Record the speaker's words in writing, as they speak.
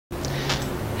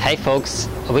Hey folks,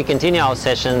 we continue our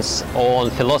sessions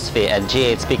on philosophy at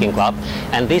G8 Speaking Club,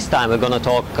 and this time we're going to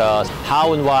talk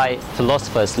how and why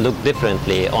philosophers look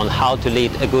differently on how to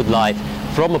lead a good life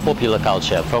from a popular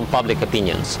culture, from public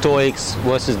opinion, Stoics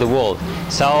versus the world.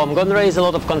 So I'm going to raise a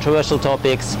lot of controversial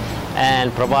topics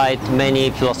and provide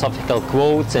many philosophical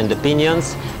quotes and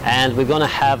opinions, and we're going to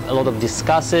have a lot of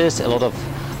discussions, a lot of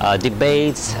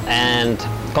debates and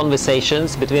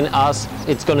conversations between us.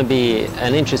 It's going to be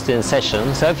an interesting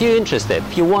session. So if you're interested,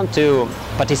 if you want to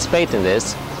participate in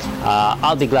this,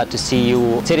 I'll be glad to see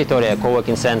you Territoria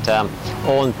Co-working Center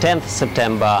on 10th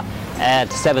September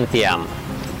at 7 p.m.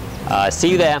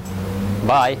 See you there.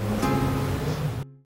 Bye.